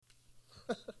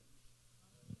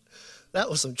That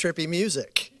was some trippy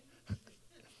music.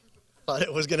 Thought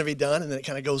it was going to be done, and then it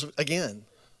kind of goes again.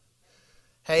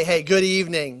 Hey, good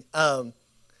evening.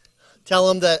 Tell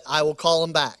them that I will call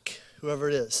them back, whoever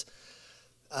it is.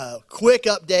 Quick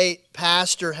update.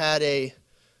 Pastor had a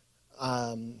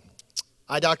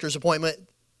eye doctor's appointment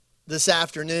this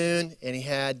afternoon, and he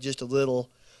had just a little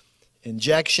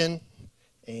injection.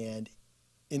 And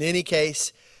in any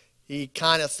case, he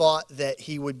kind of thought that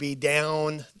he would be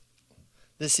down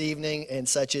this evening, and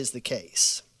such is the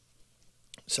case.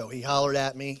 So he hollered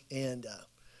at me, and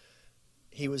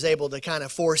he was able to kind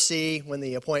of foresee when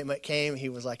the appointment came. He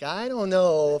was like, I don't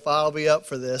know if I'll be up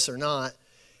for this or not.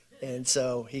 And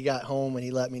so he got home, and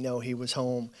he let me know he was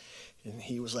home. And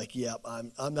he was like, yep,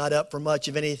 I'm not up for much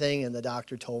of anything. And the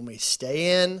doctor told me,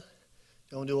 stay in,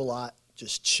 don't do a lot,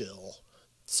 just chill.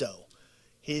 So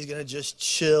he's going to just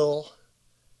chill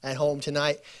at home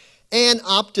tonight. And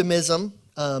optimism.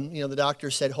 The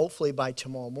doctor said, hopefully by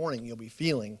tomorrow morning you'll be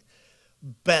feeling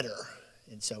better.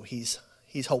 And so he's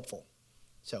hopeful.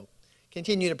 So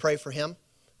continue to pray for him.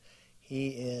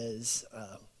 He's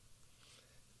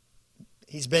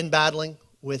been battling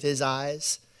with his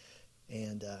eyes.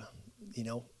 And,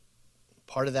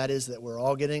 part of that is that we're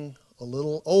all getting a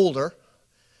little older.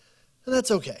 And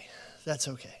that's okay. That's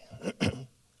okay.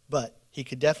 But he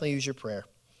could definitely use your prayer.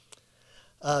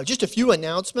 Just a few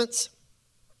announcements.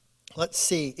 Let's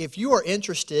see. If you are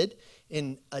interested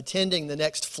in attending the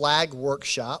next flag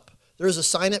workshop, there's a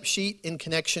sign-up sheet in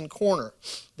Connection Corner.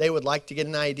 They would like to get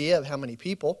an idea of how many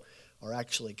people are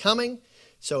actually coming.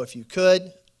 So if you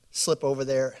could, slip over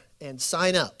there and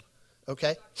sign up.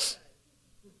 Okay?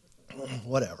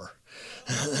 Whatever.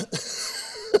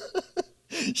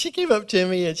 She came up to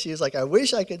me and she was like, I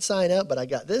wish I could sign up, but I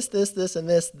got this, and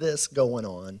this going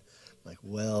on. I'm like,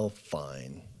 well,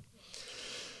 fine.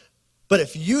 But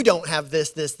if you don't have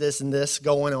this, and this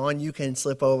going on, you can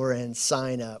slip over and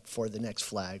sign up for the next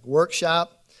flag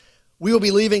workshop. We will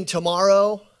be leaving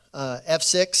tomorrow,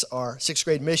 F6, our 6th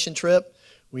grade mission trip.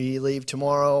 We leave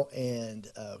tomorrow and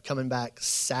coming back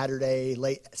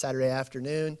late Saturday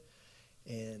afternoon.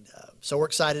 And so we're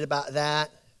excited about that.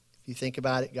 If you think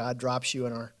about it, God drops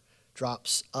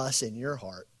us in your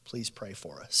heart. Please pray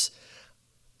for us.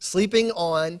 Sleeping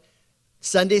on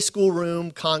Sunday school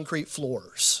room concrete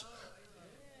floors.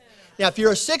 Now, if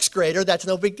you're a 6th grader, that's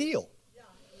no big deal.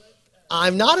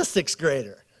 I'm not a 6th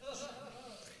grader.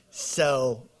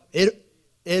 So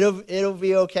it'll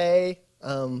be okay.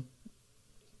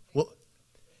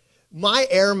 My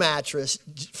air mattress,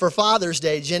 for Father's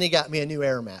Day, Jenny got me a new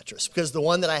air mattress because the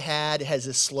one that I had has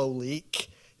a slow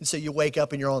leak. And so you wake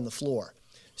up and you're on the floor.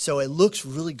 So it looks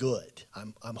really good.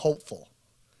 I'm hopeful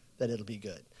that it'll be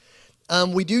good.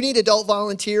 We do need adult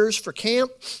volunteers for camp.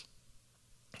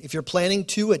 If you're planning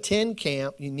to attend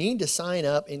camp, you need to sign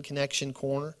up in Connection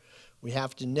Corner. We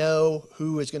have to know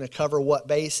who is going to cover what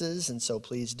bases, and so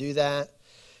please do that.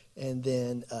 And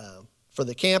then for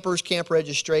the campers, camp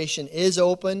registration is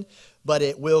open, but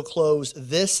it will close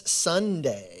this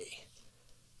Sunday,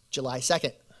 July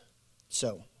 2nd.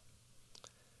 So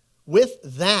with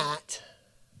that,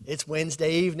 it's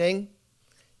Wednesday evening.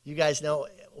 You guys know,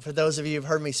 for those of you who've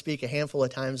heard me speak a handful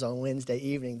of times on Wednesday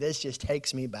evening, this just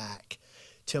takes me back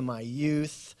to my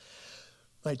youth,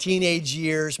 my teenage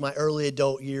years, my early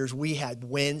adult years. We had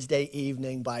Wednesday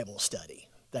evening Bible study.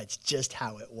 That's just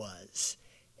how it was.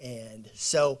 And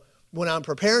so when I'm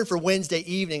preparing for Wednesday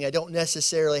evening, I don't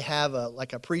necessarily have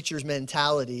a preacher's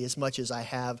mentality as much as I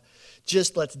have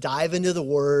just let's dive into the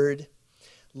Word.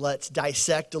 Let's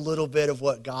dissect a little bit of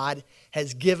what God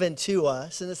has given to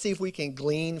us, and let's see if we can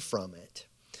glean from it.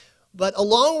 But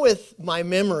along with my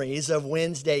memories of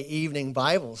Wednesday evening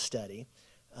Bible study,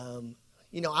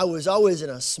 I was always in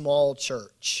a small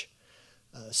church.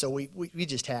 So we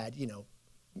just had,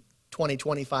 20,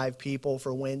 25 people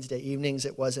for Wednesday evenings.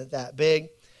 It wasn't that big.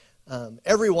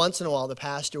 Every once in a while, the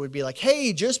pastor would be like,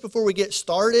 hey, just before we get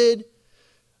started,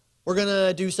 we're going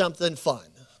to do something fun.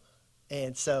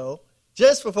 And so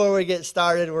just before we get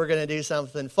started, we're going to do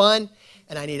something fun.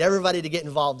 And I need everybody to get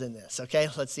involved in this, okay?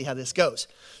 Let's see how this goes.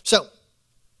 So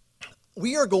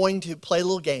we are going to play a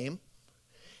little game.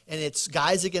 And it's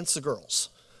guys against the girls,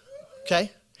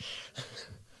 okay?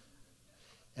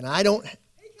 And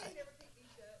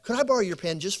could I borrow your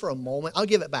pen just for a moment? I'll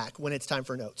give it back when it's time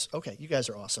for notes. Okay, you guys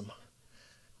are awesome.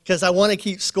 Because I want to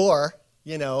keep score,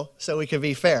 so we can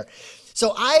be fair.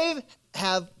 So I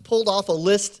have pulled off a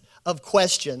list of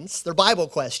questions. They're Bible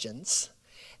questions.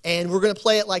 And we're going to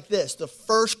play it like this. The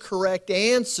first correct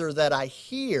answer that I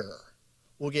hear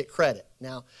will get credit.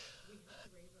 Now,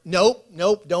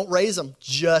 Nope, don't raise them.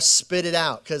 Just spit it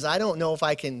out, because I don't know if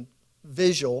I can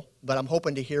visual, but I'm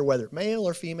hoping to hear whether male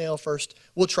or female first.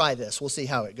 We'll try this. We'll see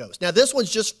how it goes. Now, this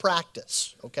one's just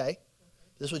practice, okay?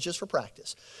 This was just for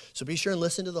practice. So be sure and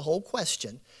listen to the whole question.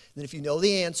 And then if you know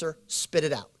the answer, spit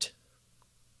it out.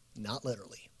 Not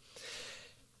literally.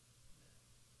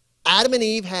 Adam and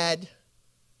Eve had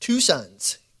 2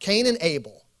 sons, Cain and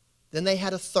Abel. Then they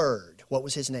had a third. What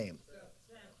was his name?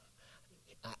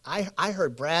 I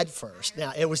heard Brad first.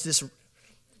 Now, it was this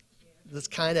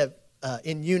kind of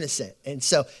in unison. And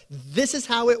so this is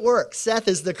how it works. Seth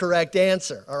is the correct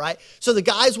answer, all right? So the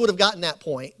guys would have gotten that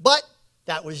point, but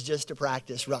that was just a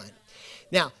practice run.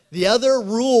 Now, the other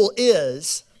rule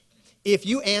is if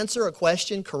you answer a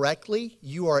question correctly,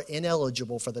 you are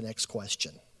ineligible for the next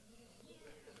question.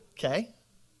 Okay?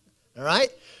 All right?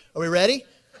 Are we ready?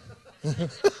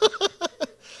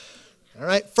 All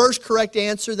right, first correct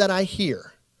answer that I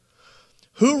hear.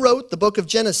 Who wrote the book of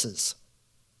Genesis?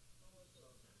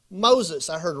 Moses.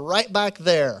 I heard right back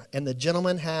there. And the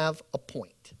gentlemen have a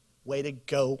point. Way to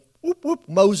go. Whoop, whoop.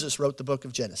 Moses wrote the book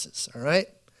of Genesis. All right?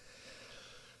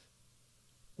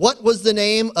 What was the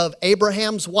name of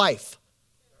Abraham's wife?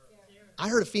 I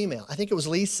heard a female. I think it was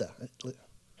Lisa.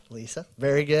 Lisa.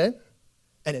 Very good.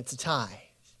 And it's a tie.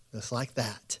 Just like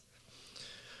that.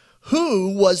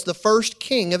 Who was the first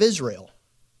king of Israel?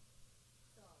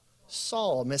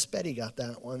 Saul. Miss Betty got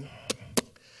that one.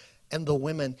 And the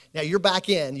women. Now you're back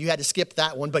in. You had to skip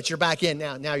that one, but you're back in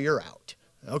now. Now you're out.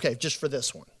 Okay, just for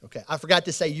this one. Okay, I forgot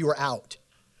to say you were out.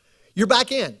 You're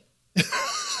back in.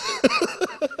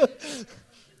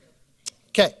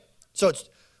 Okay, so it's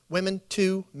women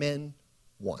 2, men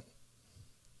 1.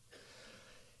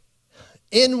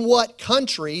 In what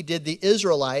country did the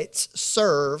Israelites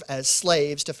serve as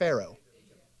slaves to Pharaoh?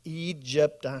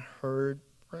 Egypt, I heard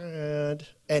Brad.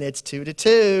 And it's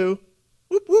 2-2.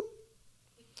 Whoop, whoop.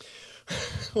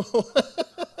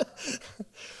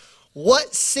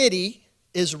 What city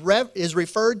is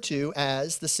referred to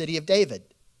as the city of David?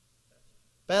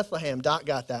 Bethlehem. Doc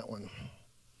got that one.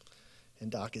 And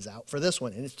Doc is out for this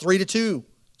one. And it's 3-2,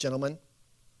 gentlemen.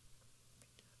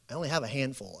 I only have a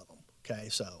handful of them. Okay,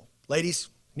 so ladies,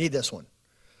 need this one.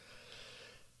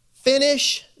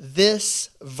 Finish this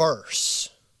verse.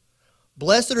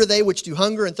 Blessed are they which do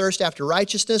hunger and thirst after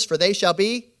righteousness, for they shall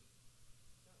be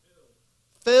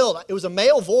filled. It was a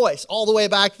male voice all the way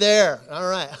back there. All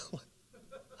right.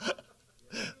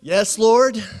 Yes,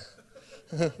 Lord.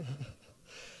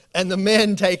 And the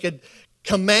men take a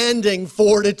commanding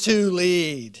 4-2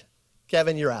 lead.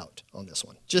 Kevin, you're out on this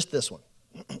one. Just this one.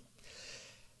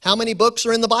 How many books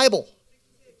are in the Bible?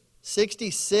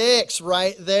 66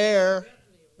 right there.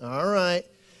 All right.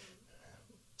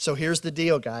 So here's the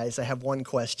deal, guys. I have one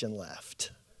question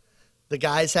left. The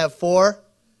guys have 4.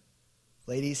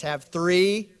 Ladies have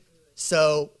 3.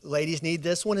 So ladies need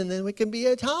this one, and then we can be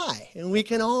a tie. And we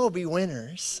can all be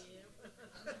winners.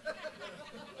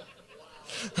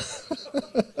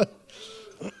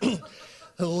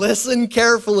 Listen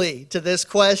carefully to this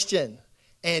question.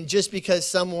 And just because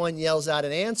someone yells out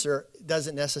an answer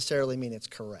doesn't necessarily mean it's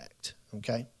correct.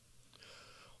 Okay?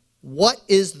 What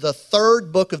is the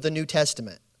 3rd book of the New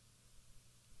Testament?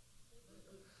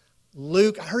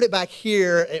 Luke. I heard it back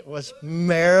here. It was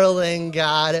Marilyn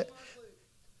got it.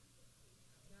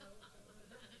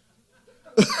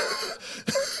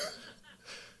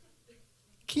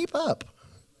 Keep up.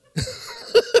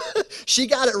 She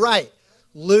got it right.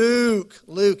 Luke.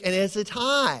 And it's a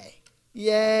tie.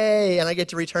 Yay. And I get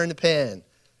to return the pen.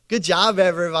 Good job,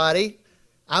 everybody.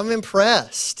 I'm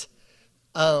impressed.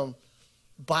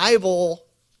 Bible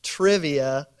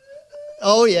trivia.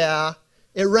 Oh, yeah.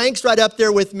 It ranks right up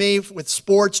there with me with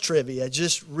sports trivia,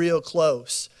 just real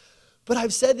close. But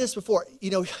I've said this before.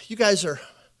 You know, you guys are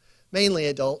mainly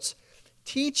adults.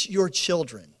 Teach your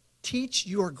children. Teach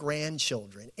your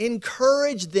grandchildren.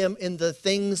 Encourage them in the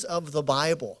things of the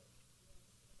Bible.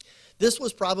 This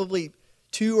was probably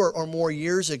 2 or more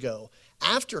years ago.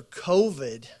 After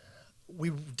COVID, we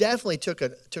definitely took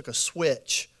a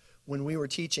switch when we were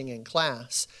teaching in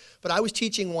class. But I was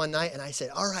teaching one night, and I said,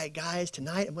 all right, guys,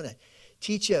 tonight I'm going to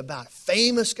teach you about a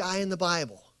famous guy in the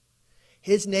Bible.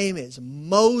 His name is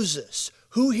Moses.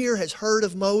 Who here has heard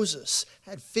of Moses?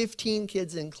 I had 15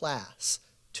 kids in class.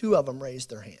 2 of them raised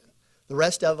their hand. The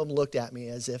rest of them looked at me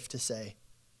as if to say,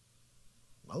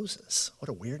 Moses, what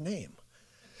a weird name.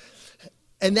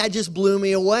 And that just blew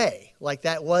me away. Like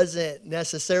that wasn't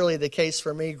necessarily the case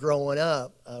for me growing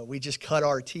up. We just cut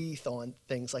our teeth on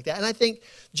things like that. And I think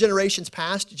generations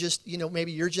past, just,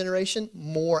 maybe your generation,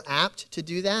 more apt to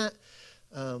do that.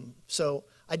 So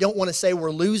I don't want to say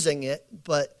we're losing it,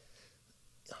 but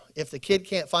if the kid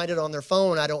can't find it on their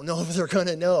phone, I don't know if they're going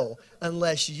to know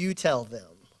unless you tell them.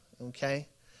 okay?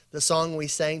 The song we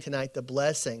sang tonight, the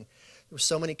blessing, there were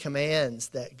so many commands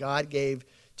that God gave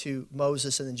to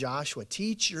Moses and Joshua.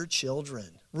 Teach your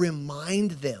children.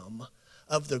 Remind them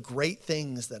of the great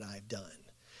things that I've done.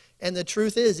 And the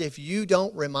truth is, if you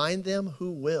don't remind them,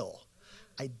 who will?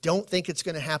 I don't think it's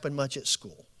going to happen much at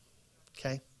school,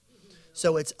 okay?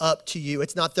 So it's up to you.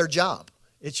 It's not their job.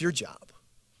 It's your job,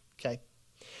 okay?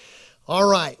 All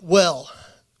right, well,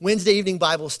 Wednesday evening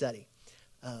Bible study.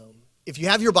 If you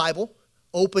have your Bible,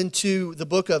 open to the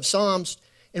book of Psalms,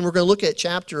 and we're going to look at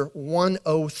chapter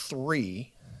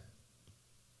 103.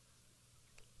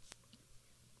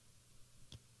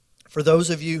 For those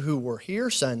of you who were here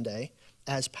Sunday,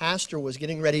 as Pastor was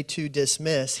getting ready to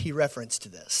dismiss, he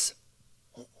referenced this.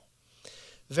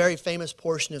 Very famous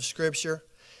portion of Scripture.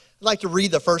 I'd like to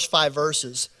read the first 5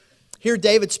 verses. Here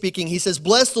David speaking, he says,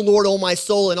 "Bless the Lord, O my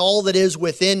soul, and all that is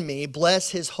within me. Bless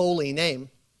his holy name.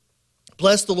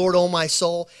 Bless the Lord, O my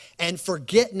soul, and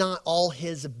forget not all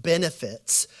his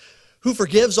benefits, who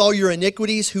forgives all your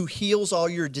iniquities, who heals all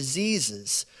your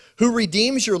diseases, who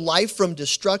redeems your life from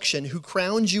destruction, who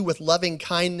crowns you with loving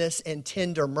kindness and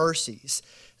tender mercies."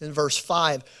 In verse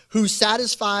 5, "who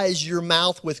satisfies your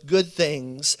mouth with good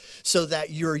things so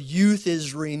that your youth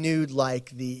is renewed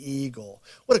like the eagle."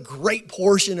 What a great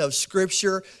portion of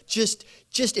Scripture. Just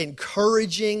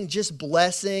encouraging, just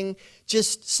blessing,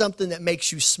 just something that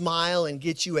makes you smile and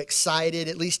gets you excited,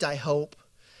 at least I hope.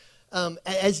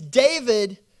 As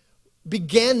David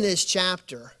began this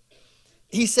chapter,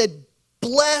 he said,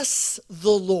 "Bless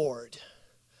the Lord."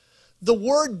 The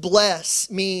word bless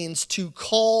means to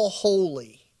call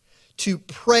holy, to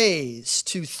praise,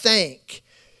 to thank,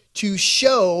 to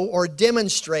show or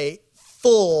demonstrate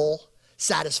full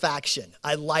satisfaction.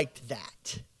 I liked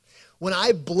that. When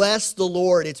I bless the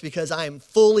Lord, it's because I am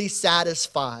fully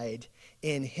satisfied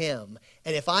in Him.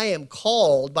 And if I am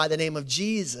called by the name of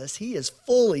Jesus, He is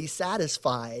fully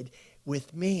satisfied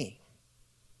with me.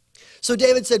 So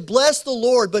David said, "Bless the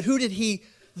Lord," but who did he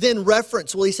then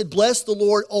reference? Well, he said, "Bless the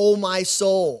Lord, O my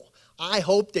soul." I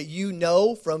hope that you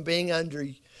know from being under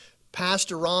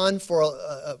Pastor Ron for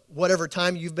whatever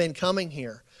time you've been coming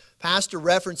here. Pastor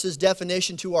references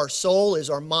definition to our soul is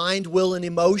our mind, will, and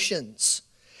emotions.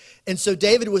 And so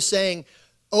David was saying,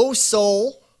 "O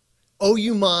soul, O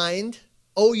you mind,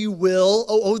 O you will,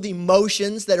 O the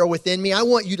emotions that are within me, I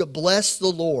want you to bless the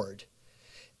Lord."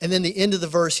 And then the end of the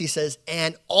verse he says,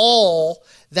 "and all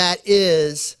that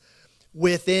is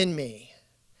within me."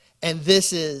 And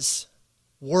this is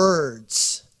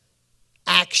words,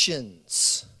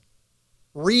 actions,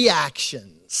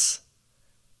 reactions,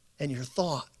 and your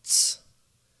thoughts.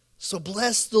 So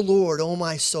bless the Lord, O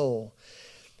my soul,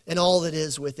 and all that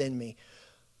is within me.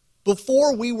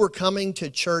 Before we were coming to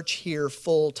church here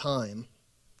full time,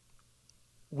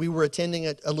 we were attending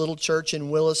a little church in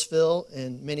Willisville,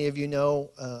 and many of you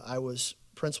know I was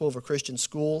principal of a Christian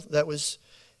school that was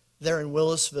there in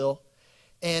Willisville.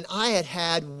 And I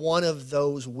had one of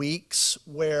those weeks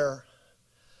where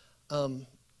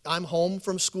I'm home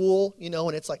from school,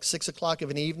 and it's like 6 o'clock of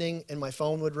an evening, and my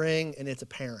phone would ring, and it's a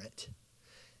parent.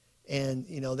 And,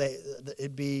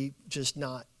 it'd be just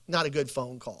not a good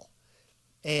phone call.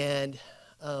 And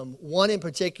one in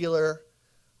particular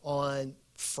on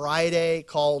Friday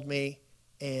called me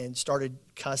and started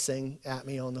cussing at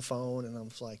me on the phone, and I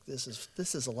was like, this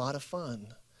is a lot of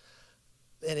fun.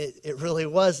 And it really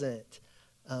wasn't.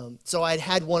 So I'd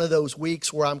had one of those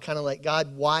weeks where I'm kind of like,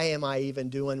 God, why am I even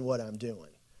doing what I'm doing?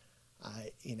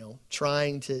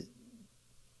 Trying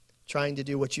to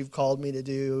do what you've called me to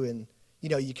do, and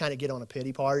you kind of get on a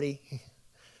pity party.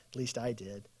 At least I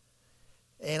did.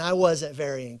 And I wasn't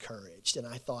very encouraged, and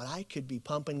I thought I could be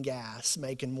pumping gas,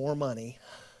 making more money,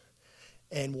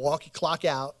 and clock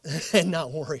out and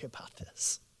not worry about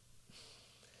this.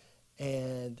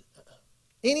 And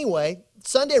anyway,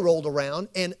 Sunday rolled around,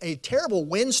 and a terrible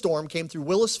windstorm came through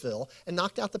Willisville and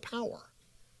knocked out the power.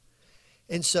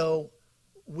 And so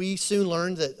we soon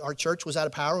learned that our church was out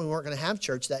of power and we weren't going to have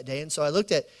church that day. And so I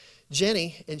looked at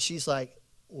Jenny, and she's like,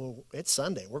 "Well, it's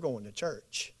Sunday. We're going to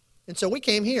church." And so we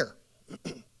came here.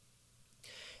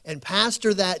 And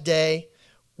Pastor that day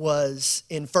was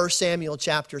in 1 Samuel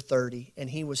chapter 30, and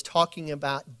he was talking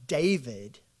about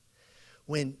David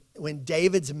when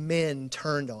David's men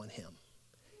turned on him.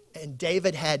 And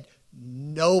David had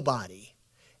nobody.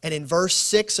 And in verse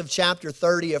 6 of chapter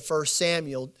 30 of 1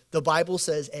 Samuel, the Bible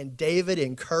says, "And David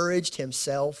encouraged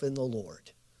himself in the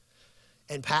Lord."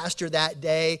 And Pastor that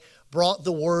day brought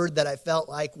the word that I felt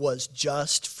like was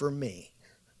just for me.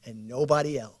 and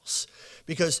nobody else.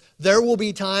 Because there will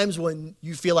be times when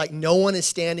you feel like no one is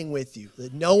standing with you,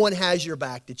 that no one has your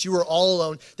back, that you are all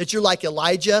alone, that you're like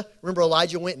Elijah. Remember,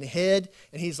 Elijah went and hid,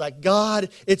 and he's like, God,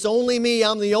 it's only me.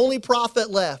 I'm the only prophet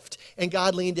left. And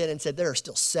God leaned in and said, there are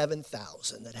still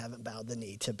 7,000 that haven't bowed the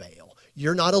knee to Baal.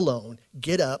 You're not alone.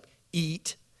 Get up,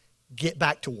 eat, get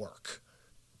back to work.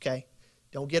 Okay?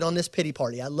 Don't get on this pity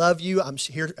party. I love you. I'm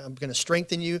here. I'm going to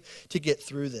strengthen you to get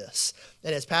through this.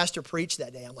 And as Pastor preached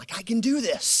that day, I'm like, I can do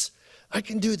this. I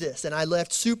can do this. And I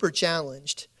left super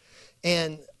challenged.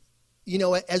 And, you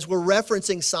know, as we're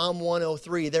referencing Psalm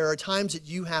 103, there are times that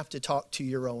you have to talk to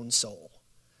your own soul.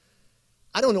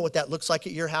 I don't know what that looks like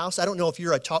at your house. I don't know if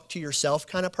you're a talk to yourself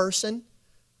kind of person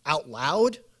out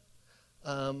loud.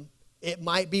 It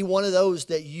might be one of those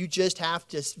that you just have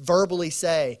to verbally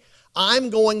say, I'm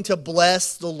going to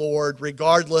bless the Lord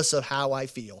regardless of how I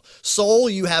feel. Soul,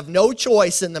 you have no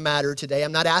choice in the matter today.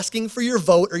 I'm not asking for your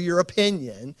vote or your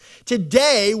opinion.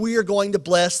 Today, we are going to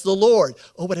bless the Lord.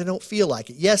 Oh, but I don't feel like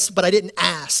it. Yes, but I didn't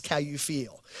ask how you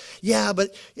feel. Yeah,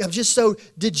 but I'm just so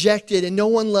dejected and no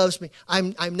one loves me.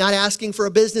 I'm not asking for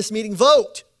a business meeting.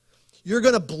 Vote. You're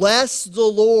going to bless the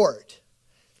Lord.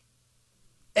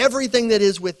 Everything that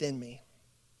is within me.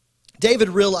 David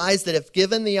realized that if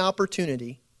given the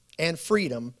opportunity and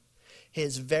freedom,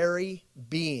 his very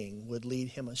being would lead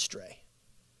him astray.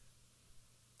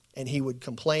 And he would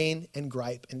complain and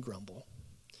gripe and grumble.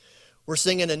 We're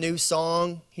singing a new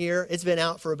song here. It's been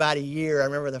out for about a year. I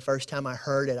remember the first time I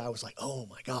heard it, I was like, oh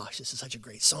my gosh, this is such a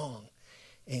great song.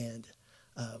 And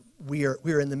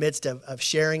we're in the midst of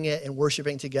sharing it and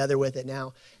worshiping together with it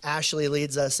now. Ashley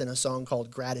leads us in a song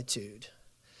called Gratitude.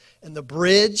 And the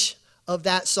bridge of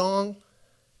that song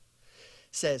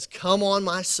says, come on,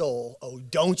 my soul. Oh,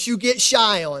 don't you get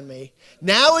shy on me.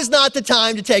 Now is not the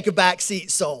time to take a back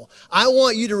seat, soul. I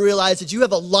want you to realize that you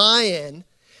have a lion.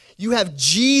 You have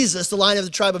Jesus, the Lion of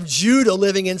the tribe of Judah,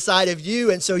 living inside of you.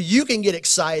 And so you can get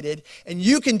excited and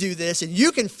you can do this and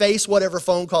you can face whatever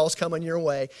phone calls come on your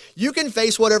way. You can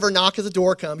face whatever knock at the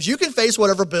door comes. You can face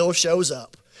whatever bill shows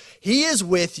up. He is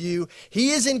with you.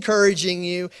 He is encouraging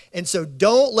you. And so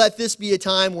don't let this be a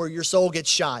time where your soul gets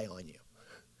shy on you.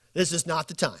 This is not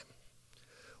the time.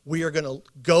 We are going to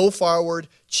go forward,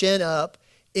 chin up,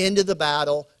 into the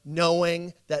battle,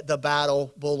 knowing that the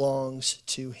battle belongs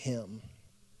to Him.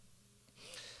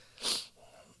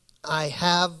 I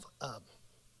have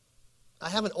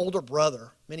an older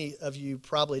brother. Many of you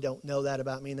probably don't know that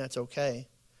about me, and that's okay.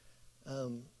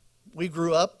 We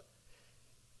grew up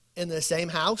in the same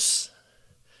house,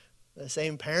 the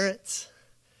same parents,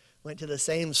 went to the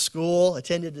same school,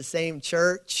 attended the same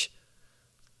church,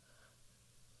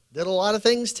 did a lot of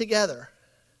things together.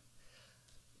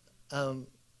 But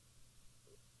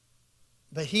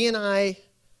he and I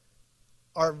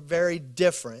are very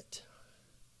different.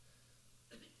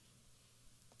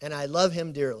 And I love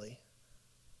him dearly.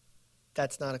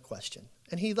 That's not a question.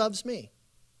 And he loves me.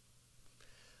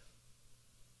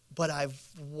 But I've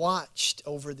watched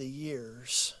over the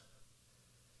years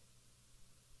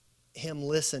him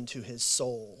listen to his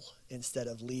soul instead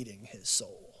of leading his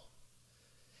soul.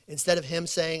 Instead of him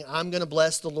saying, I'm going to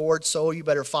bless the Lord, soul, you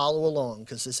better follow along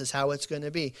because this is how it's going to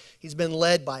be. He's been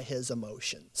led by his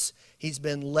emotions. He's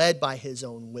been led by his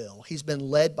own will. He's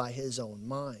been led by his own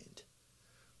mind.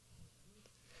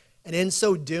 And in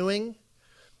so doing,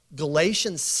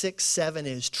 Galatians 6:7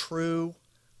 is true,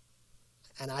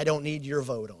 and I don't need your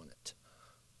vote on it.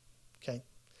 Okay?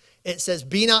 It says,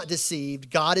 be not deceived,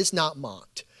 God is not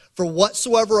mocked. For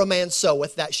whatsoever a man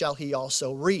soweth, that shall he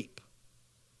also reap.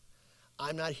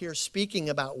 I'm not here speaking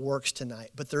about works tonight,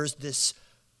 but there's this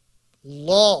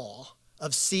law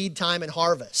of seed time and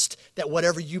harvest, that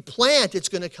whatever you plant, it's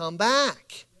going to come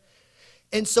back.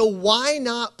 And so why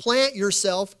not plant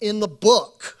yourself in the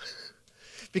book?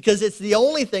 Because it's the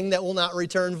only thing that will not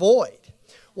return void.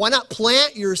 Why not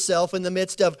plant yourself in the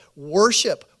midst of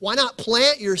worship? Why not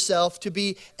plant yourself to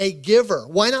be a giver?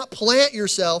 Why not plant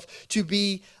yourself to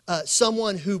be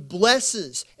someone who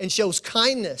blesses and shows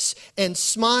kindness and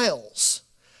smiles?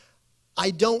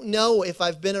 I don't know if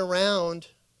I've been around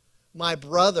my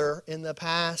brother in the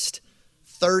past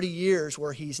 30 years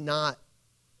where he's not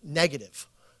negative.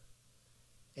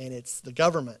 And it's the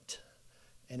government,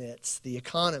 and it's the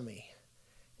economy,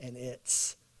 and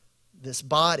it's this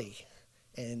body,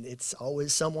 and it's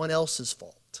always someone else's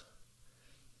fault.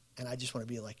 And I just want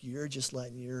to be like, you're just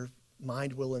letting your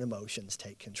mind, will, and emotions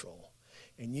take control.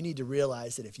 And you need to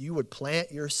realize that if you would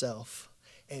plant yourself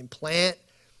and plant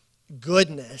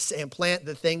goodness and plant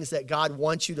the things that God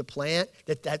wants you to plant,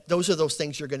 those are those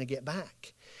things you're going to get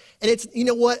back. And it's, you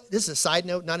know what? This is a side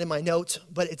note, not in my notes,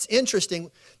 but it's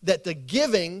interesting that the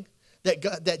giving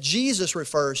that Jesus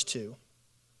refers to,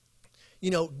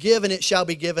 give and it shall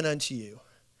be given unto you.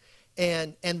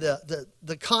 And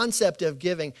the concept of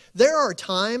giving, there are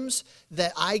times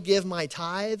that I give my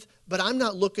tithe, but I'm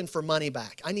not looking for money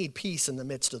back. I need peace in the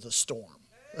midst of the storm,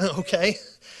 okay?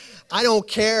 I don't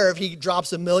care if he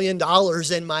drops $1 million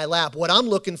in my lap. What I'm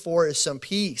looking for is some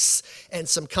peace and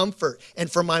some comfort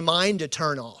and for my mind to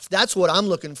turn off. That's what I'm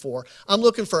looking for. I'm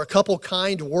looking for a couple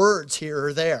kind words here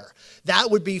or there.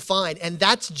 That would be fine. And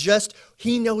that's just,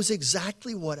 he knows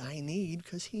exactly what I need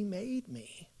because he made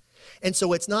me. And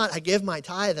so it's not, I give my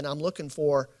tithe and I'm looking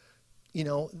for,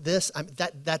 this.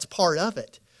 That's part of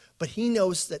it. But he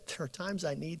knows that there are times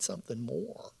I need something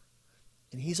more.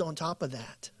 And he's on top of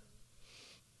that.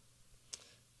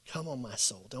 Come on, my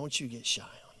soul. Don't you get shy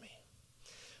on me.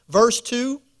 Verse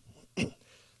 2.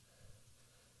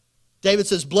 David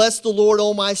says, bless the Lord,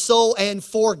 O my soul, and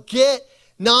forget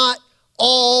not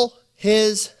all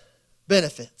his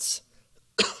benefits.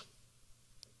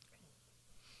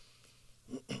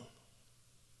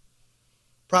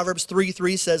 Proverbs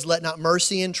 3:3 says, let not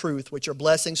mercy and truth, which are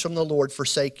blessings from the Lord,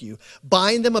 forsake you.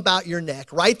 Bind them about your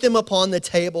neck. Write them upon the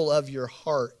table of your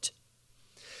heart.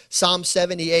 Psalm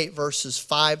 78, verses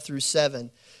 5 through 7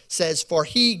 says, for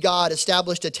he, God,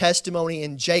 established a testimony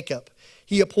in Jacob.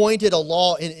 He appointed a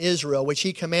law in Israel, which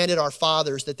he commanded our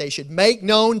fathers, that they should make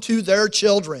known to their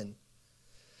children,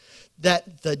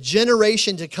 that the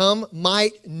generation to come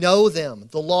might know them,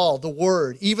 the law, the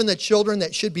word, even the children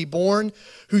that should be born,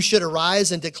 who should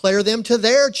arise and declare them to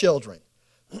their children.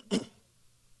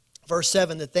 Verse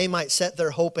 7, that they might set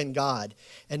their hope in God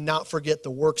and not forget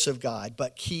the works of God,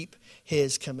 but keep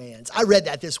his commands. I read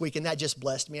that this week and that just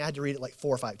blessed me. I had to read it like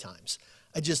 4 or 5 times.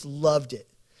 I just loved it.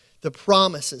 The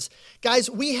promises. Guys,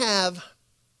 we have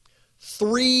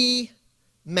 3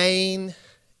 main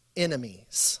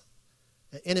enemies.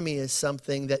 An enemy is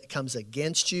something that comes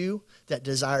against you, that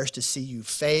desires to see you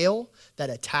fail, that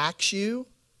attacks you.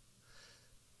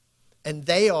 And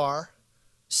they are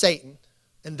Satan,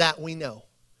 and that we know.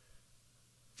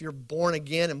 If you're born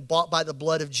again and bought by the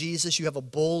blood of Jesus, you have a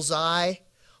bullseye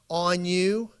on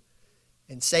you,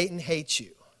 and Satan hates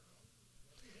you.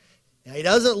 Now, he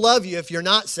doesn't love you if you're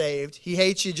not saved. He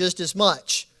hates you just as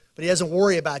much, but he doesn't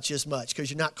worry about you as much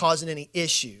because you're not causing any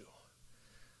issue.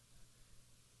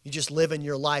 You just live in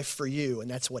your life for you, and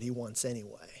that's what he wants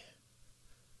anyway.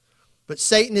 But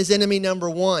Satan is enemy number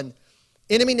 1.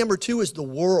 Enemy number 2 is the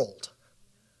world.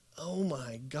 Oh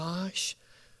my gosh.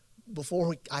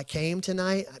 Before I came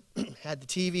tonight, I had the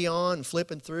TV on and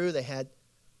flipping through. They had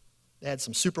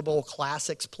some Super Bowl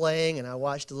classics playing, and I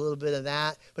watched a little bit of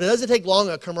that. But it doesn't take long,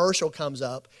 a commercial comes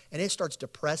up, and it starts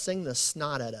depressing the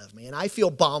snot out of me. And I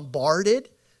feel bombarded.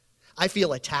 I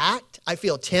feel attacked. I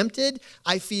feel tempted.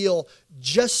 I feel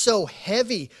just so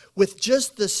heavy with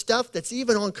just the stuff that's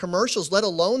even on commercials, let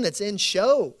alone that's in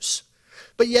shows.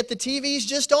 But yet the TV's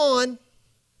just on,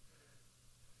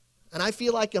 and I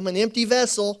feel like I'm an empty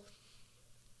vessel.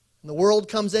 And the world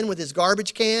comes in with his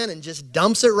garbage can and just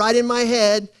dumps it right in my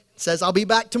head. Says, I'll be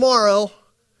back tomorrow.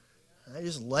 I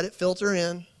just let it filter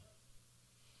in.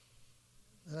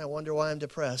 And I wonder why I'm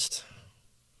depressed.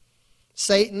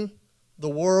 Satan, the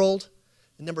world,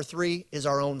 and number 3 is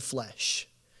our own flesh.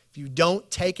 If you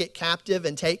don't take it captive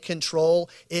and take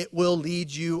control, it will lead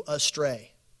you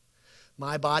astray.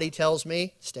 My body tells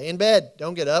me, stay in bed,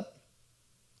 don't get up.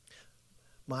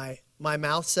 My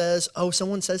mouth says, oh,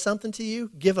 someone says something to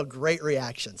you? Give a great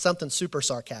reaction. Something super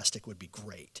sarcastic would be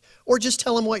great. Or just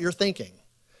tell them what you're thinking.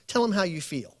 Tell them how you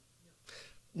feel.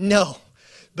 No,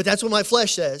 but that's what my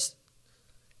flesh says.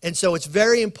 And so it's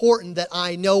very important that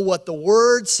I know what the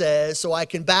Word says so I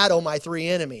can battle my 3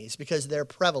 enemies because they're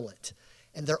prevalent.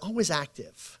 And they're always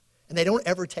active. And they don't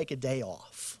ever take a day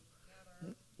off.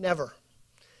 Never.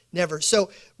 Never.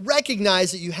 So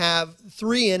recognize that you have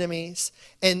 3 enemies,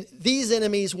 and these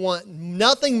enemies want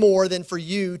nothing more than for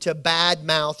you to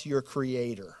badmouth your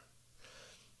Creator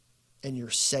and your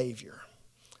Savior.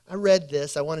 I read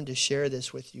this. I wanted to share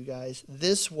this with you guys.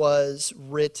 This was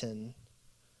written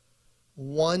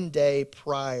one day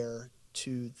prior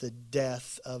to the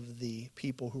death of the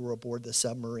people who were aboard the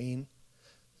submarine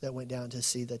that went down to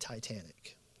see the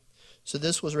Titanic. So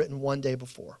this was written one day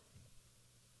before.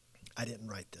 I didn't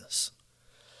write this.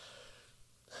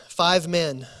 5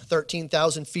 men,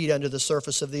 13,000 feet under the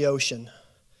surface of the ocean.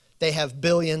 They have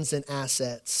billions in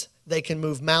assets. They can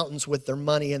move mountains with their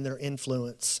money and their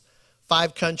influence.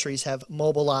 5 countries have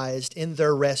mobilized in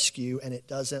their rescue, and it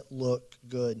doesn't look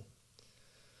good.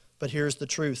 But here's the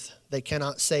truth. They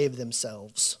cannot save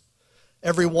themselves.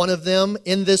 Every one of them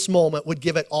in this moment would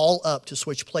give it all up to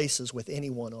switch places with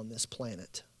anyone on this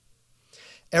planet.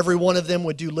 Every one of them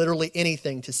would do literally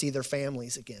anything to see their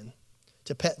families again,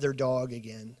 to pet their dog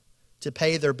again, to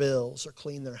pay their bills or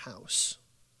clean their house.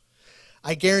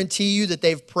 I guarantee you that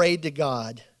they've prayed to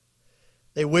God.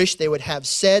 They wish they would have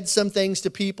said some things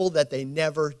to people that they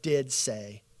never did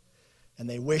say. And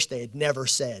they wish they had never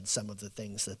said some of the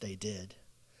things that they did.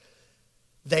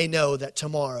 They know that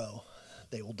tomorrow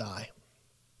they will die.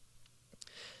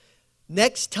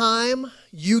 Next time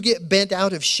you get bent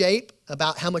out of shape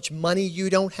about how much money you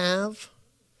don't have,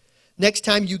 next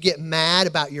time you get mad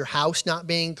about your house not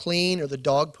being clean or the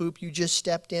dog poop you just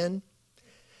stepped in,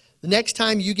 the next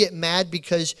time you get mad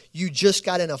because you just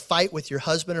got in a fight with your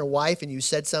husband or wife and you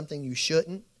said something you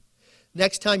shouldn't,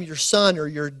 next time your son or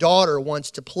your daughter wants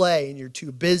to play and you're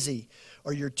too busy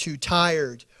or you're too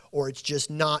tired or it's just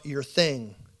not your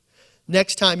thing,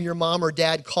 next time your mom or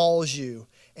dad calls you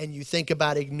and you think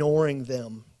about ignoring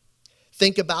them,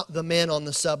 think about the men on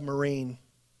the submarine.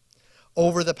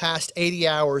 Over the past 80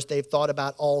 hours, they've thought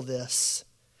about all this,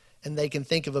 and they can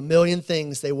think of a million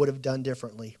things they would have done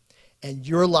differently. And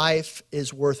your life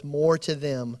is worth more to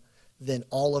them than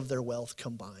all of their wealth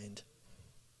combined.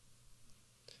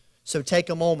 So take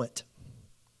a moment,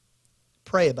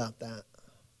 pray about that,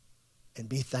 and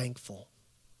be thankful.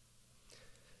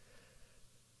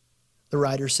 The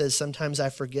writer says, sometimes I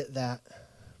forget that,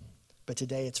 but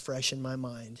today it's fresh in my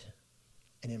mind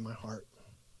and in my heart.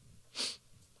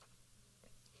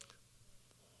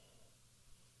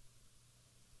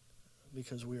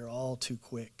 Because we are all too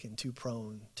quick and too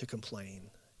prone to complain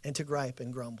and to gripe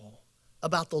and grumble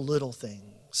about the little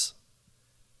things.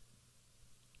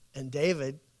 And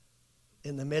David,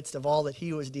 in the midst of all that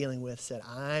he was dealing with, said,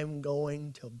 I'm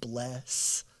going to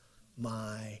bless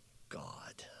my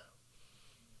God.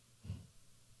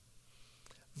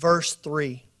 Verse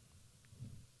 3.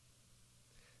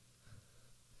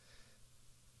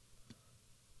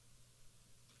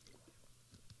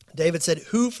 David said,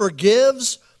 who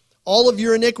forgives all of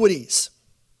your iniquities?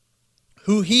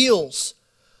 Who heals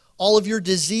all of your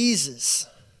diseases?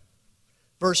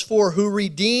 Verse 4, who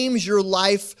redeems your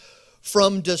life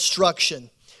from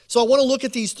destruction? So I want to look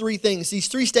at these three things, these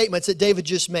three statements that David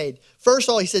just made. First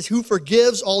of all, he says, who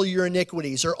forgives all your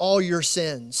iniquities or all your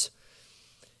sins?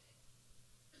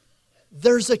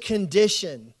 There's a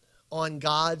condition on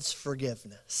God's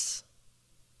forgiveness.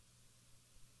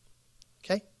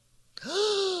 Okay?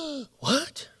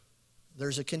 What?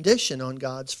 There's a condition on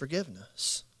God's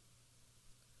forgiveness.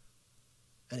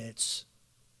 And it's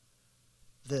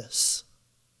this.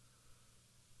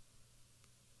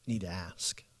 You need to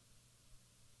ask.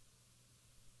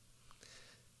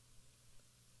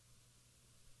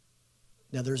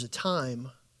 Now there's a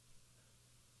time,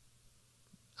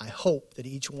 I hope that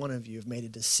each one of you have made a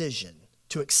decision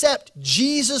to accept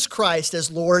Jesus Christ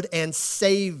as Lord and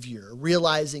Savior,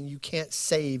 realizing you can't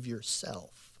save yourself.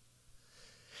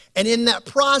 And in that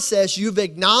process, you've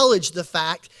acknowledged the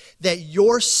fact that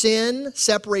your sin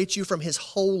separates you from His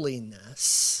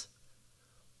holiness.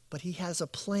 But He has a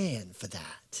plan for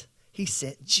that. He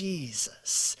sent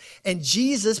Jesus. And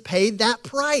Jesus paid that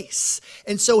price.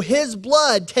 And so His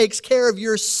blood takes care of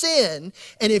your sin.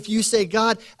 And if you say,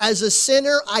 God, as a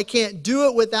sinner, I can't do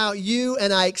it without you,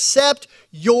 and I accept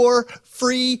your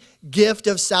free gift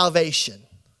of salvation.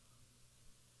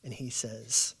 And He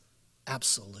says,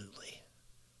 absolutely.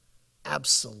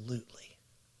 Absolutely.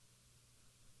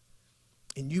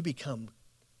 And you become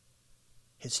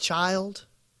His child.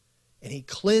 And He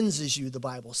cleanses you, the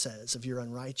Bible says, of your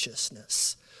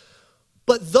unrighteousness.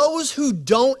 But those who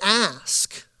don't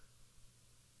ask,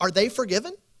 are they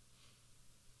forgiven?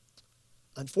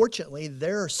 Unfortunately,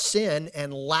 their sin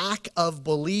and lack of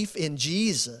belief in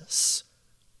Jesus,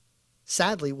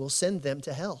 sadly, will send them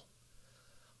to hell.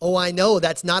 Oh, I know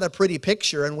that's not a pretty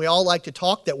picture, and we all like to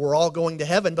talk that we're all going to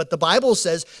heaven, but the Bible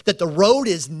says that the road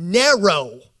is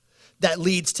narrow that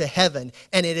leads to heaven,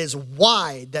 and it is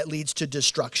wide that leads to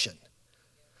destruction.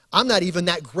 I'm not even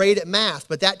that great at math,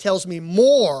 but that tells me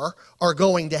more are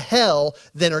going to hell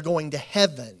than are going to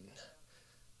heaven.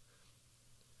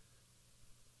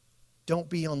 Don't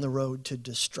be on the road to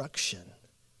destruction.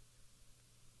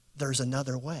 There's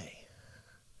another way.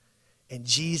 And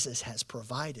Jesus has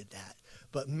provided that.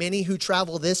 But many who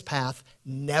travel this path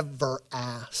never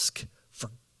ask for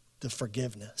the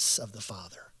forgiveness of the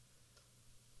Father.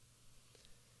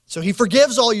 So He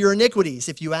forgives all your iniquities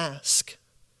if you ask.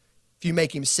 If you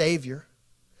make Him Savior.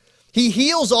 He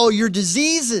heals all your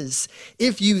diseases.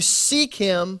 If you seek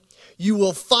Him, you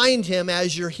will find Him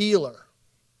as your healer.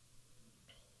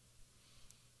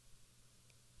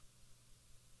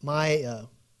 my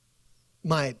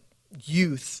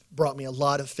youth brought me a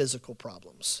lot of physical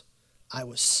problems. I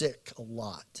was sick a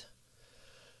lot.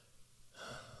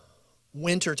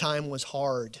 Wintertime was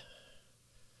hard.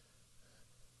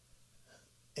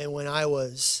 And when I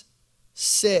was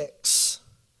 6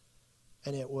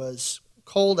 and it was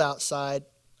cold outside,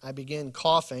 I began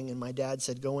coughing, and my dad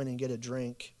said, go in and get a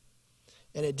drink.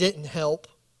 And it didn't help.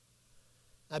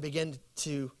 I began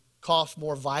to cough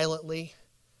more violently,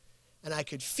 and I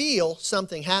could feel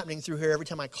something happening through here every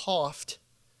time I coughed.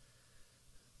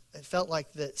 It felt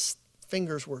like the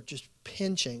fingers were just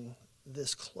pinching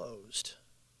this closed.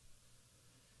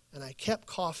 And I kept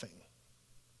coughing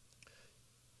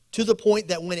to the point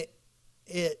that when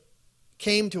it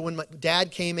came to when my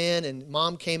dad came in and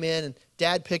mom came in and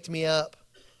dad picked me up,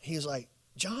 he was like,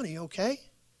 John, are you okay?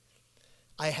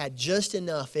 I had just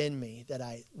enough in me that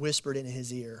I whispered in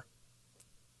his ear,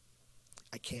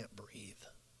 I can't breathe.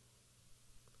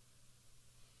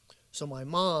 So my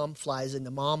mom flies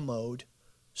into mom mode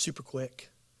super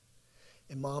quick.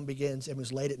 And mom begins, it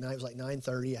was late at night, it was like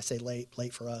 9:30. I say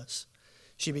late for us.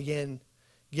 She began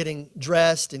getting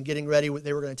dressed and getting ready.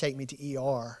 They were going to take me to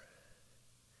ER.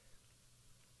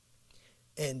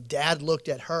 And Dad looked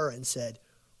at her and said,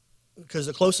 because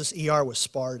the closest ER was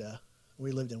Sparta.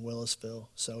 We lived in Willisville,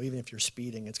 so even if you're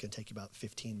speeding, it's going to take you about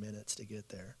 15 minutes to get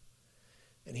there.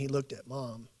 And he looked at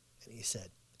Mom, and he said,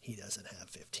 he doesn't have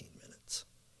 15 minutes.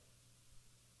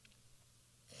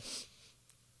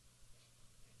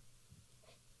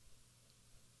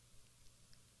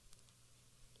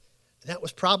 And that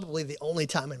was probably the only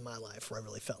time in my life where I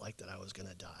really felt like that I was going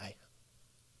to die.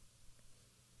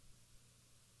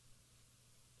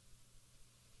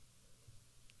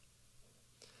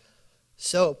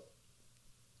 So,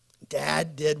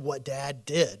 Dad did what Dad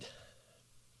did.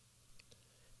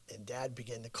 And Dad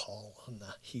began to call on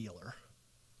the healer.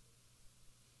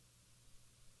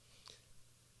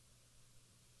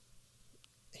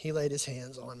 He laid his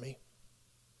hands on me,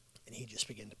 and he just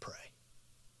began to pray.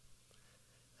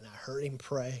 And I heard him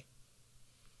pray.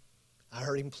 I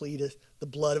heard him plead the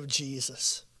blood of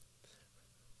Jesus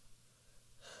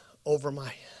over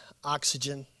my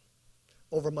oxygen,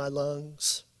 over my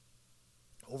lungs,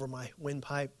 over my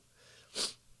windpipe.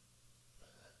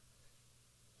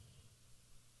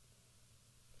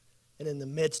 And in the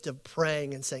midst of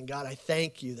praying and saying, God, I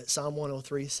thank you that Psalm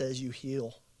 103 says you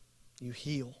heal. You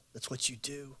heal. That's what you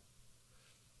do.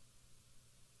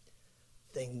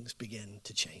 Things begin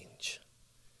to change.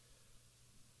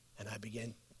 And I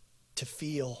began to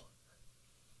feel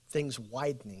things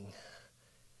widening,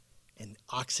 and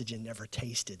oxygen never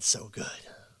tasted so good.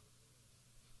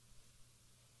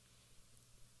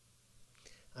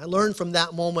 I learned from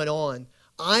that moment on,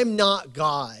 I'm not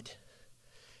God.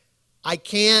 I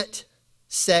can't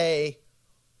say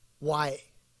why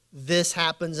this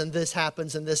happens and this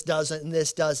happens and this doesn't and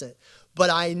this doesn't. But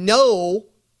I know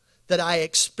that I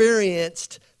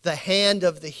experienced the hand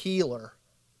of the healer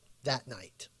that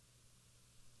night.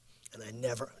 And I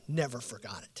never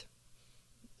forgot it.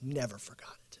 Never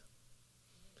forgot it.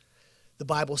 The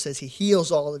Bible says he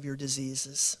heals all of your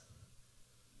diseases.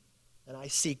 And I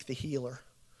seek the healer.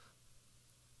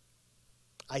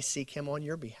 I seek him on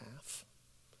your behalf.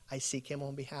 I seek him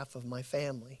on behalf of my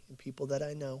family and people that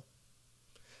I know.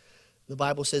 The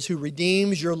Bible says, who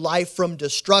redeems your life from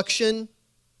destruction,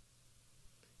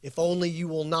 if only you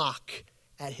will knock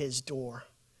at his door.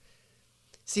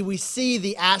 See, we see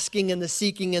the asking and the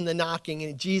seeking and the knocking,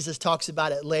 and Jesus talks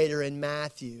about it later in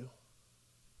Matthew.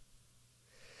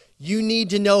 You need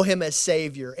to know him as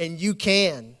Savior, and you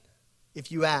can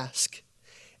if you ask.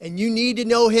 And you need to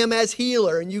know him as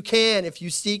healer, and you can if you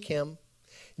seek him.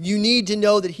 You need to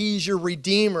know that he's your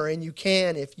Redeemer, and you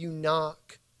can if you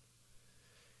knock.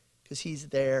 Because he's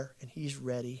there, and he's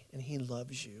ready, and he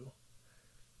loves you.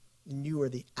 And you are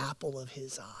the apple of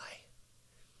his eye.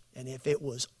 And if it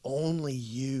was only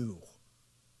you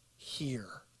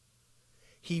here,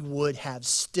 he would have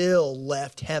still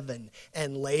left heaven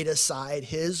and laid aside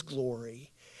his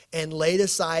glory and laid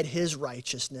aside his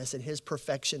righteousness and his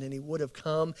perfection, and he would have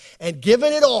come and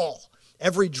given it all,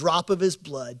 every drop of his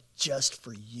blood, just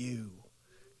for you.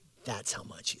 That's how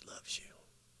much he loves you.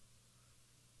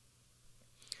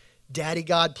 Daddy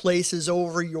God places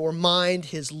over your mind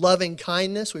his loving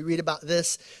kindness. We read about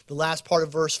this, the last part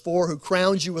of verse 4, who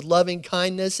crowns you with loving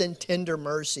kindness and tender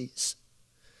mercies.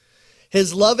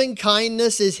 His loving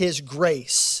kindness is his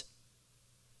grace,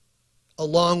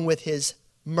 along with his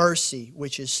mercy,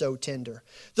 which is so tender.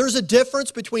 There's a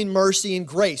difference between mercy and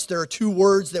grace. There are two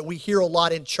words that we hear a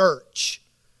lot in church.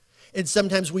 And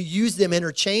sometimes we use them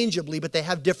interchangeably, but they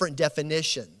have different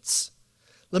definitions.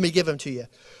 Let me give them to you.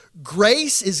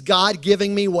 Grace is God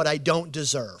giving me what I don't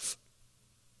deserve.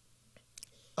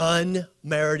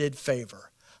 Unmerited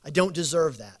favor. I don't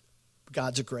deserve that. But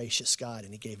God's a gracious God,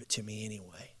 and he gave it to me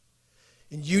anyway.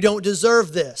 And you don't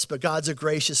deserve this, but God's a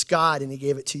gracious God, and he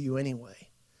gave it to you anyway.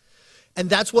 And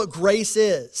that's what grace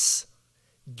is.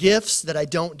 Gifts that I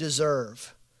don't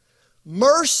deserve.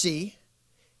 Mercy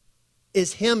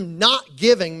is him not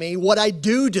giving me what I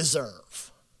do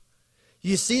deserve.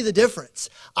 You see the difference?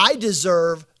 I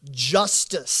deserve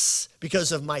justice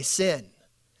because of my sin.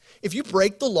 If you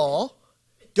break the law,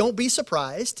 don't be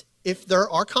surprised if there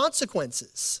are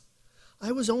consequences.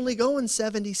 I was only going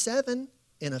 77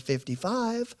 in a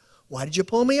 55. Why did you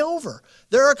pull me over?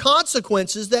 There are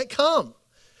consequences that come.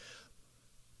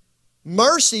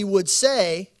 Mercy would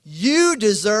say, you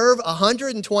deserve a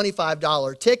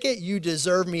 $125 ticket. You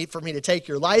deserve for me to take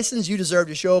your license. You deserve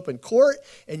to show up in court.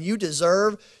 And you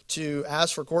deserve to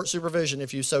ask for court supervision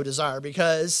if you so desire,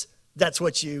 because that's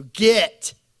what you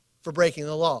get for breaking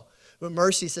the law. But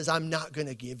mercy says, I'm not going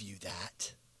to give you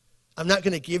that. I'm not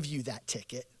going to give you that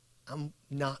ticket. I'm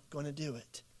not going to do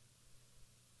it.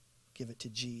 Give it to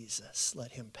Jesus.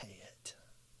 Let him pay it.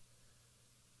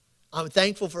 I'm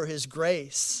thankful for his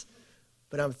grace,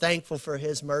 but I'm thankful for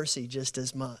his mercy just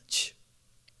as much.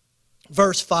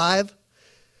 Verse 5,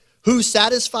 who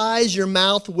satisfies your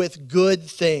mouth with good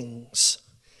things.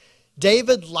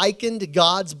 David likened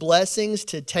God's blessings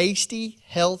to tasty,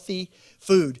 healthy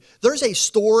food. There's a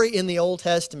story in the Old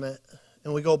Testament,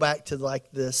 and we go back to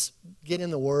like this, get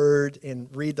in the Word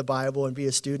and read the Bible and be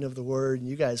a student of the Word, and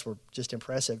you guys were just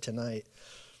impressive tonight.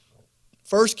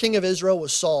 First king of Israel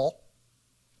was Saul.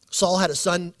 Saul had a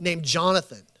son named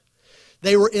Jonathan.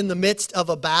 They were in the midst of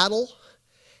a battle,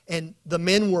 and the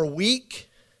men were weak.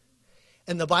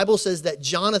 And the Bible says that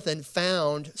Jonathan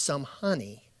found some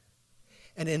honey.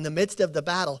 And in the midst of the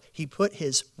battle, he put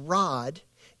his rod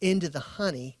into the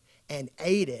honey and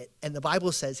ate it. And the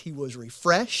Bible says he was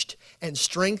refreshed and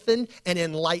strengthened and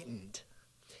enlightened.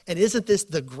 And isn't this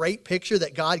the great picture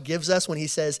that God gives us when he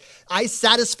says, I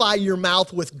satisfy your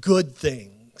mouth with good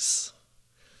things.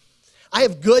 I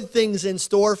have good things in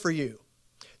store for you.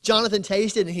 Jonathan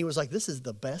tasted and he was like, this is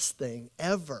the best thing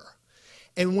ever.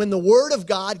 And when the Word of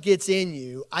God gets in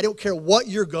you, I don't care what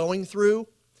you're going through,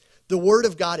 the Word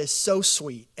of God is so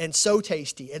sweet and so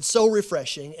tasty and so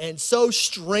refreshing and so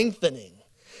strengthening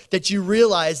that you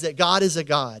realize that God is a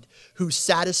God who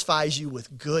satisfies you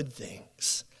with good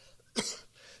things.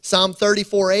 Psalm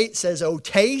 34:8 says, oh,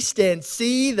 taste and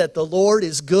see that the Lord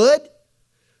is good.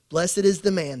 Blessed is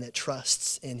the man that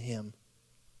trusts in him.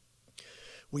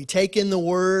 We take in the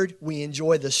Word, we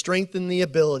enjoy the strength and the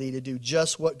ability to do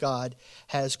just what God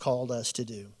has called us to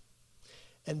do.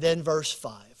 And then verse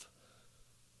 5.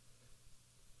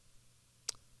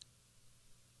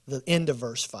 The end of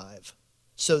verse 5.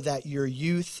 So that your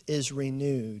youth is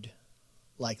renewed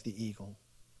like the eagle.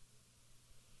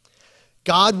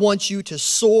 God wants you to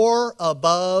soar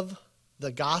above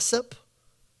the gossip,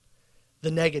 the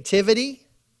negativity,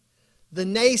 the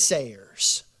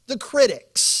naysayers, the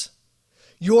critics,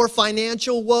 your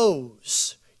financial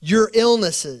woes, your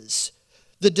illnesses,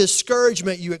 the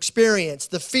discouragement you experience,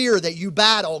 the fear that you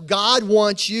battle. God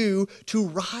wants you to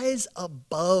rise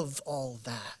above all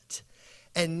that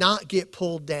and not get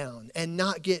pulled down and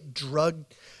not get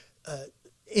drugged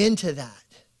into that,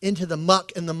 into the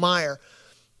muck and the mire.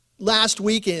 Last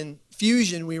week in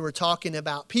Fusion, we were talking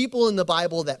about people in the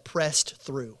Bible that pressed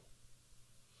through,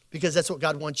 because that's what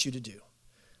God wants you to do.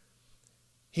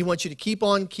 He wants you to keep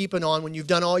on keeping on. When you've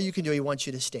done all you can do, he wants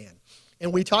you to stand.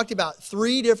 And we talked about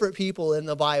 3 different people in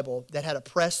the Bible that had a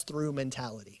press through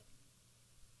mentality.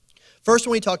 First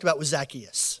one we talked about was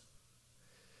Zacchaeus.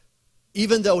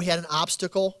 Even though he had an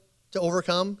obstacle to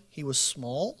overcome, he was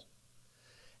small.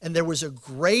 And there was a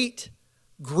great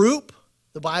group,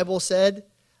 the Bible said,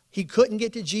 he couldn't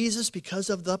get to Jesus because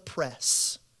of the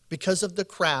press, because of the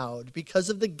crowd, because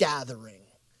of the gathering.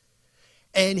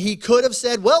 And he could have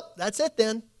said, well, that's it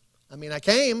then. I mean, I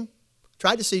came,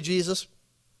 tried to see Jesus,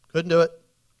 couldn't do it.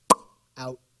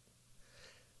 Out.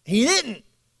 He didn't.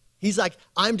 He's like,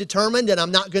 I'm determined and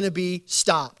I'm not going to be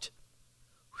stopped.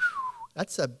 Whew,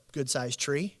 that's a good-sized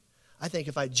tree. I think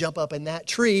if I jump up in that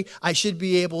tree, I should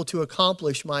be able to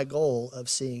accomplish my goal of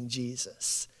seeing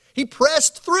Jesus. He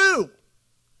pressed through.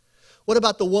 What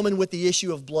about the woman with the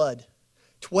issue of blood?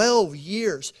 12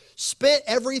 years. Spent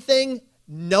everything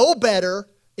no better.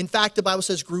 In fact, the Bible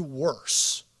says grew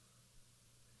worse.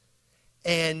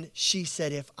 And she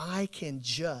said, if I can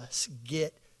just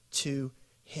get to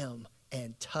him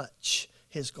and touch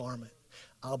his garment,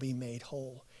 I'll be made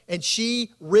whole. And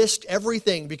she risked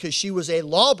everything because she was a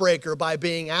lawbreaker by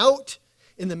being out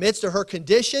in the midst of her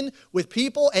condition with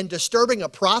people and disturbing a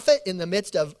prophet in the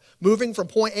midst of moving from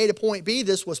point A to point B.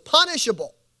 This was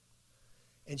punishable.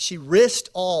 And she risked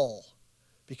all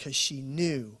because she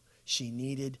knew she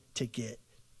needed to get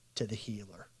to the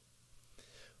healer.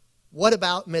 What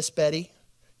about Miss Betty,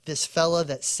 this fella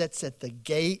that sits at the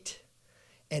gate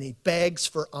and he begs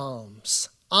for alms?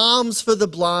 Alms for the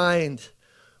blind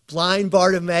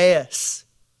Bartimaeus.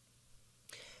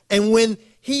 And when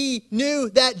he knew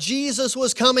that Jesus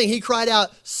was coming, he cried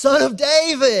out, "Son of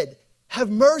David, have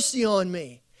mercy on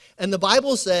me." And the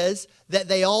Bible says that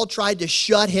they all tried to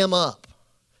shut him up.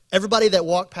 Everybody that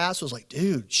walked past was like,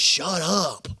 "Dude, shut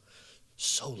up.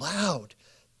 So loud."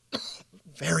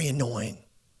 Very annoying.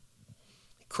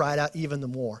 He cried out even the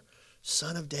more,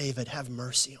 "Son of David, have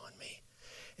mercy on me."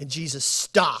 And Jesus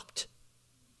stopped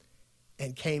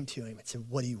and came to him and said,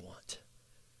 "What do you want?"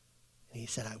 And he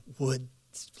said, "I would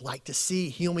like to see,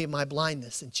 heal me of my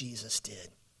blindness." And Jesus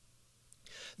did.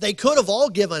 They could have all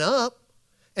given up,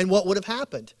 and what would have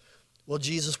happened? Well,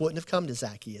 Jesus wouldn't have come to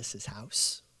Zacchaeus'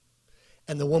 house.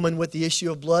 And the woman with the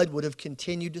issue of blood would have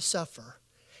continued to suffer.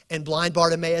 And blind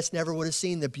Bartimaeus never would have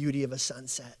seen the beauty of a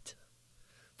sunset.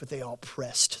 But they all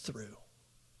pressed through.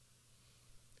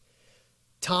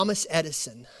 Thomas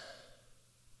Edison,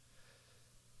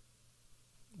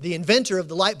 the inventor of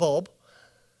the light bulb,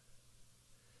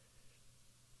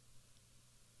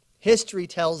 history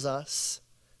tells us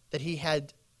that he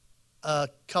had a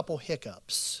couple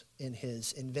hiccups in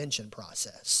his invention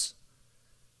process.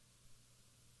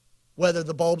 Whether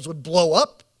the bulbs would blow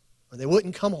up or they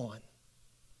wouldn't come on.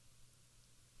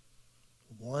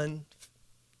 1,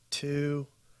 2,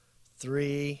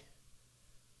 3.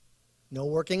 No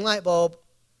working light bulb.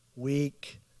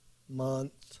 Week,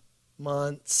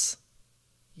 months,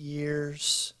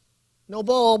 years. No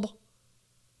bulb.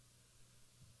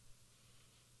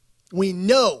 We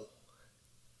know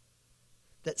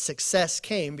that success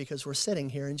came because we're sitting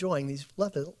here enjoying these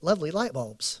lovely light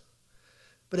bulbs.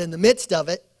 But in the midst of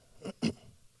it,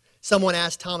 someone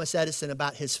asked Thomas Edison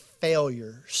about his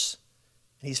failures.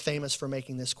 And he's famous for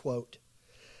making this quote.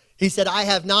 He said, "I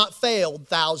have not failed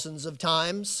thousands of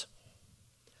times.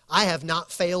 I have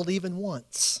not failed even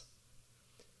once.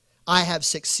 I have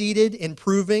succeeded in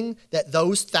proving that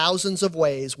those thousands of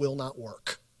ways will not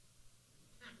work."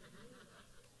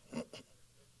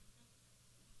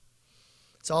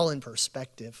 It's all in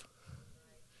perspective.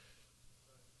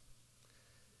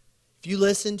 If you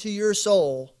listen to your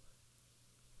soul,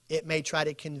 it may try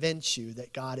to convince you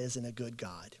that God isn't a good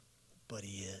God, but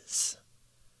He is.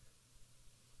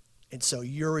 And so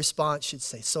your response should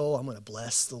say, "Soul, I'm going to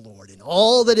bless the Lord. And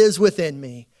all that is within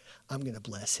me, I'm going to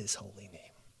bless His holy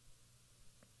name."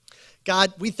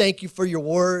 God, we thank you for your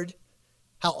word.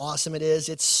 How awesome it is.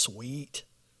 It's sweet.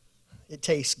 It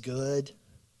tastes good.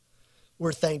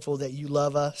 We're thankful that you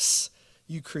love us.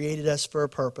 You created us for a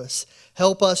purpose.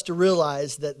 Help us to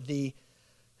realize that the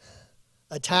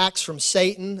attacks from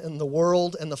Satan and the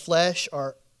world and the flesh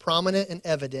are prominent and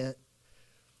evident.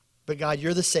 But God,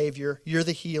 you're the Savior. You're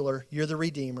the healer. You're the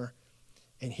Redeemer.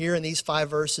 And here in these 5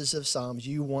 verses of Psalms,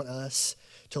 you want us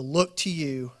to look to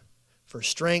you for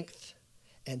strength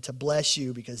and to bless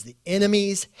you, because the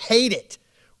enemies hate it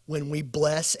when we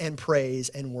bless and praise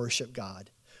and worship God.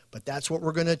 But that's what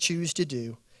we're going to choose to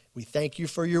do. We thank you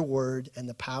for your word and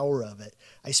the power of it.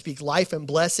 I speak life and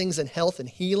blessings and health and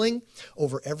healing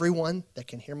over everyone that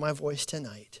can hear my voice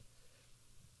tonight.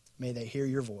 May they hear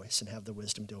your voice and have the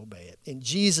wisdom to obey it. In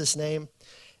Jesus' name,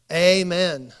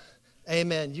 amen.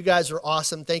 Amen. You guys are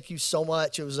awesome. Thank you so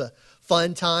much. It was a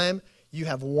fun time. You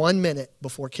have 1 minute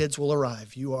before kids will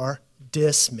arrive. You are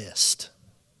dismissed.